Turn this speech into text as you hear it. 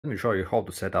Let me show you how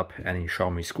to set up any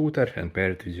Xiaomi scooter and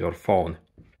pair it with your phone.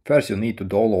 First you need to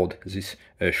download this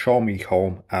Xiaomi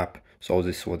Home app. So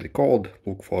this is what it's called.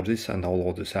 Look for this and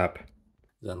download this app.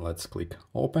 Then let's click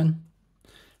open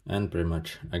and pretty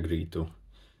much agree to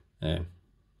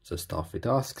the stuff it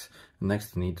asks.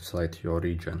 Next you need to select your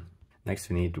region. Next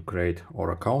you need to create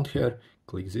our account here.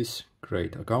 Click this,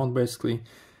 create account basically,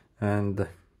 and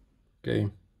okay.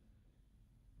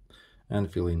 And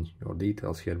fill in your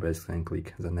details here basically and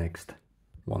click the next.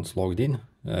 Once logged in,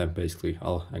 basically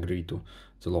I'll agree to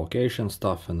the location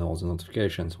stuff and all the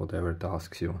notifications, whatever it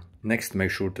asks you. Next,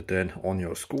 make sure to turn on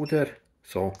your scooter.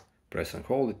 So press and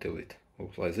hold it till it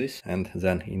looks like this. And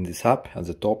then in this app at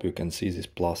the top you can see this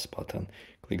plus button.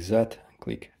 Click that and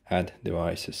click add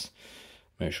devices.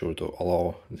 Make sure to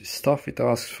allow this stuff it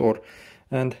asks for.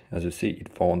 And as you see, it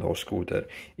found our scooter.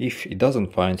 If it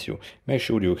doesn't find you, make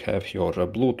sure you have your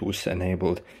Bluetooth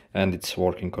enabled and it's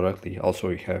working correctly. Also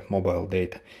you have mobile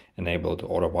data enabled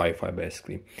or a Wi-Fi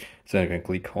basically. Then you can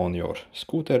click on your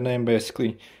scooter name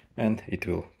basically and it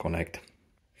will connect.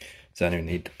 Then you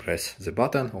need to press the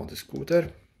button on the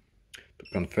scooter to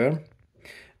confirm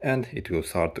and it will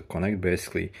start to connect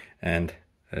basically and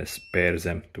pair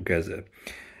them together.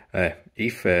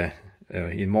 If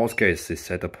in most cases this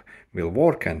setup will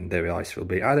work and the device will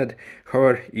be added.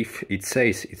 However, if it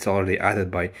says it's already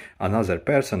added by another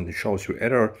person, it shows you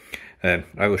error,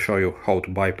 I will show you how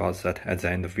to bypass that at the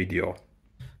end of the video.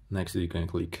 Next you can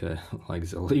click like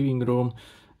the living room,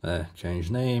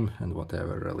 change name and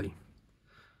whatever really.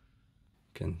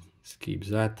 You can skip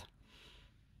that.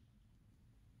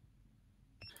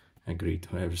 Agree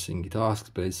to everything it asks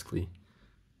basically.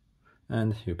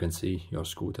 And you can see your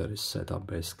scooter is set up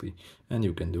basically, and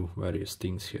you can do various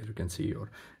things here. You can see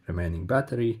your remaining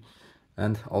battery,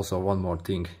 and also one more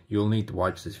thing, you'll need to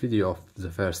watch this video the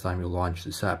first time you launch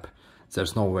this app.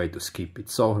 There's no way to skip it,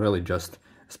 so really just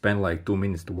spend like 2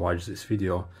 minutes to watch this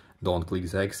video. Don't click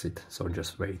the exit, so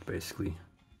just wait basically.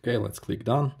 Okay, let's click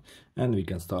done and we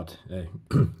can start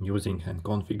using and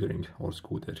configuring our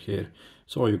scooter here.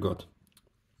 So you got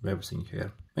everything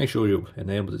here. Make sure you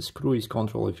enable this cruise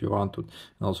control if you want to,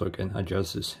 and also you can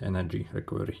adjust this energy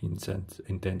recovery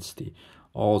intensity.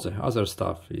 All the other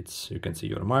stuff, you can see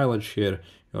your mileage here,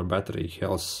 your battery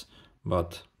health,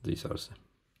 but these are the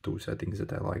two settings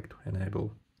that I like to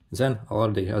enable. Then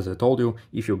already, as I told you,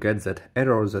 if you get that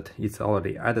error that it's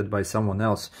already added by someone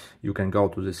else, you can go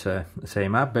to this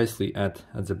same app basically at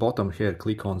the bottom here,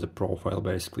 click on the profile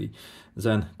basically,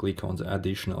 then click on the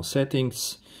additional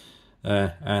settings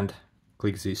and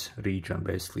click this region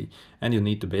basically, and you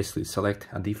need to basically select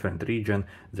a different region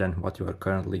than what you are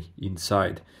currently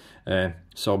inside.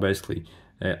 So basically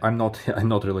I'm not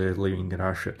really living in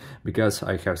Russia because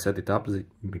I have set it up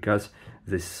because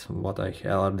this is what I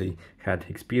already had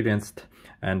experienced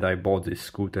and I bought this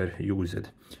scooter used.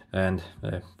 And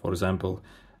for example,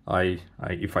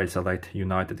 if I select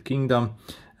United Kingdom,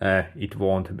 it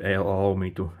won't allow me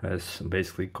to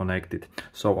basically connect it,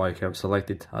 so I have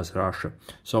selected as Russia.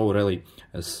 So really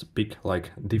pick like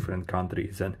different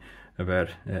countries than where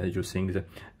you think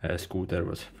the scooter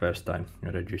was first time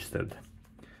registered,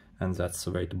 and that's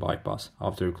the way to bypass.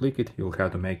 After you click it, you'll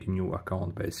have to make a new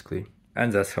account basically.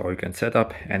 And that's how you can set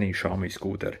up any Xiaomi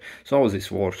scooter. So this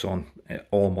works on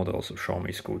all models of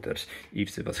Xiaomi scooters.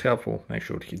 If it was helpful, make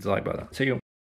sure to hit the like button. See you!